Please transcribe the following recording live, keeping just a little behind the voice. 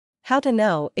How to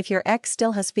know if your ex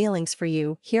still has feelings for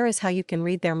you. Here is how you can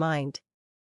read their mind.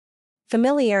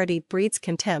 Familiarity breeds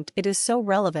contempt. It is so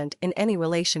relevant in any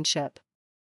relationship.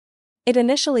 It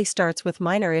initially starts with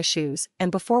minor issues,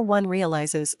 and before one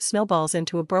realizes, snowballs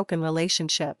into a broken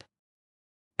relationship.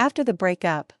 After the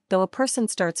breakup, though a person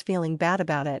starts feeling bad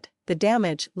about it, the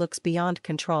damage looks beyond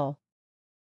control.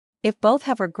 If both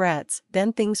have regrets,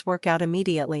 then things work out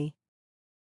immediately.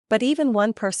 But even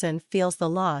one person feels the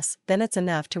loss, then it's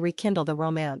enough to rekindle the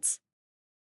romance.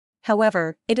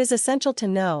 However, it is essential to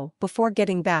know, before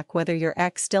getting back, whether your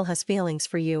ex still has feelings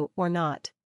for you or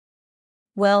not.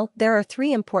 Well, there are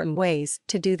 3 important ways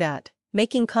to do that.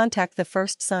 Making contact. The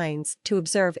first signs to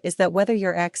observe is that whether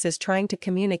your ex is trying to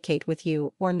communicate with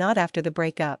you or not after the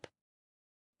breakup.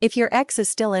 If your ex is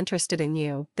still interested in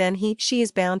you, then she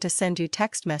is bound to send you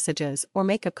text messages or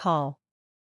make a call.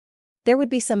 There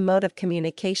would be some mode of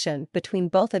communication between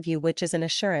both of you, which is an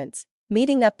assurance.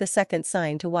 Meeting up. The second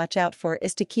sign to watch out for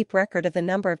is to keep record of the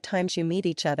number of times you meet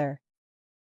each other.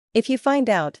 If you find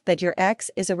out that your ex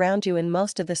is around you in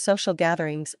most of the social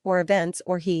gatherings or events,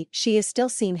 or she is still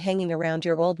seen hanging around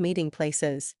your old meeting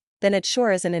places, then it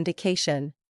sure is an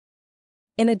indication.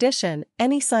 In addition,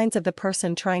 any signs of the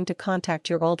person trying to contact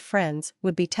your old friends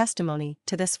would be testimony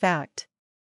to this fact.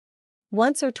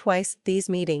 Once or twice, these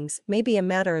meetings may be a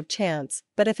matter of chance,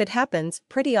 but if it happens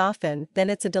pretty often, then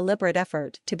it's a deliberate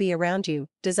effort to be around you.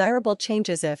 Desirable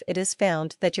changes. If it is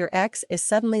found that your ex is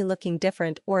suddenly looking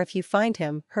different, or if you find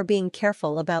her being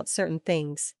careful about certain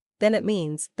things, then it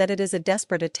means that it is a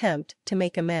desperate attempt to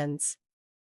make amends.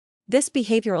 This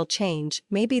behavioral change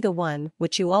may be the one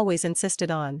which you always insisted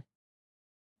on.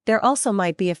 There also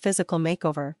might be a physical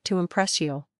makeover to impress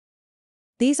you.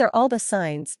 These are all the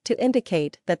signs to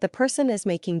indicate that the person is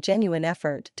making genuine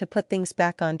effort to put things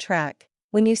back on track.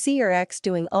 When you see your ex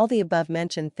doing all the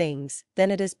above-mentioned things, then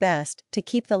it is best to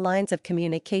keep the lines of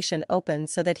communication open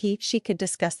so that she could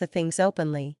discuss the things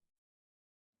openly.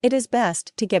 It is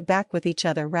best to get back with each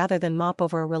other rather than mop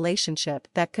over a relationship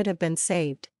that could have been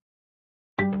saved.